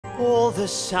All the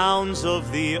sounds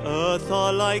of the earth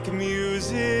are like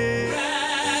music.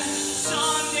 And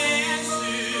someday and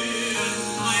soon,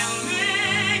 I'll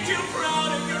make you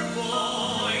proud of your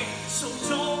boy. So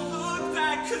don't look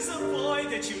back, 'cause the boy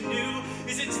that you knew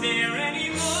isn't there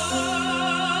anymore.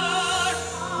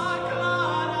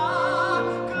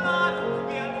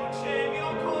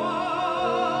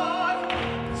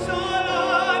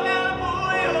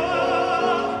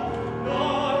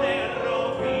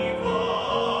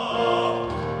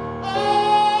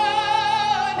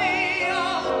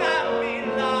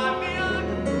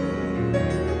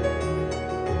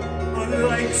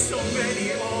 Like so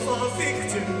many of our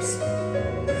victims,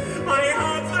 I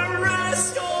have the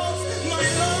rest of my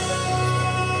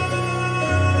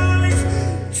life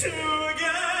to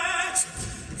get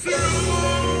through.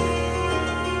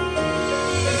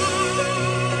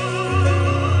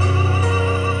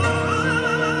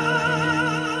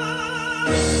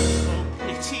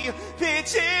 Oh,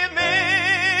 pity me,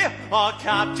 our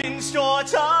captain's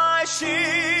daughter, she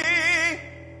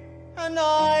and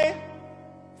I,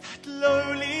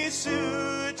 lowly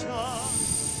suitor,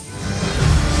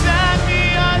 send me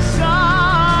a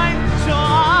sign so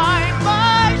I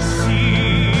might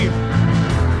see.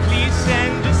 Please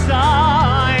send a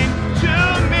sign to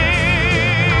me.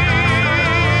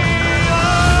 Oh,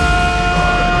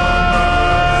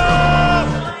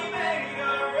 I made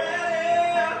a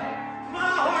red. My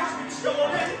heart's been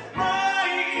stolen, my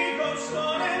ego's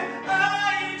stolen. I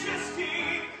just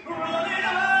keep running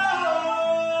on.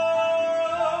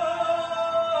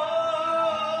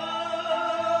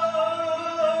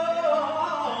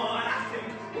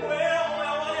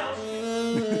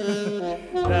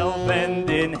 Bend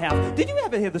in half. Did you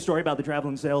ever hear the story about the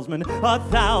traveling salesman?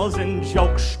 1,000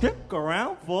 jokes. Stick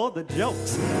around for the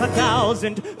jokes.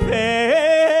 1,000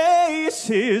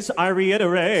 faces. I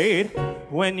reiterate.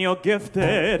 When you're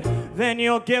gifted, then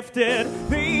you're gifted.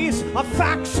 These are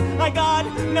facts. I got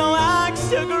no axe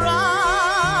to grind.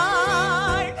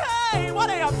 Hey, what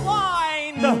do you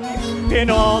find? In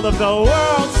all of the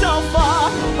world so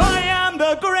far, I am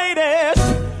the greatest.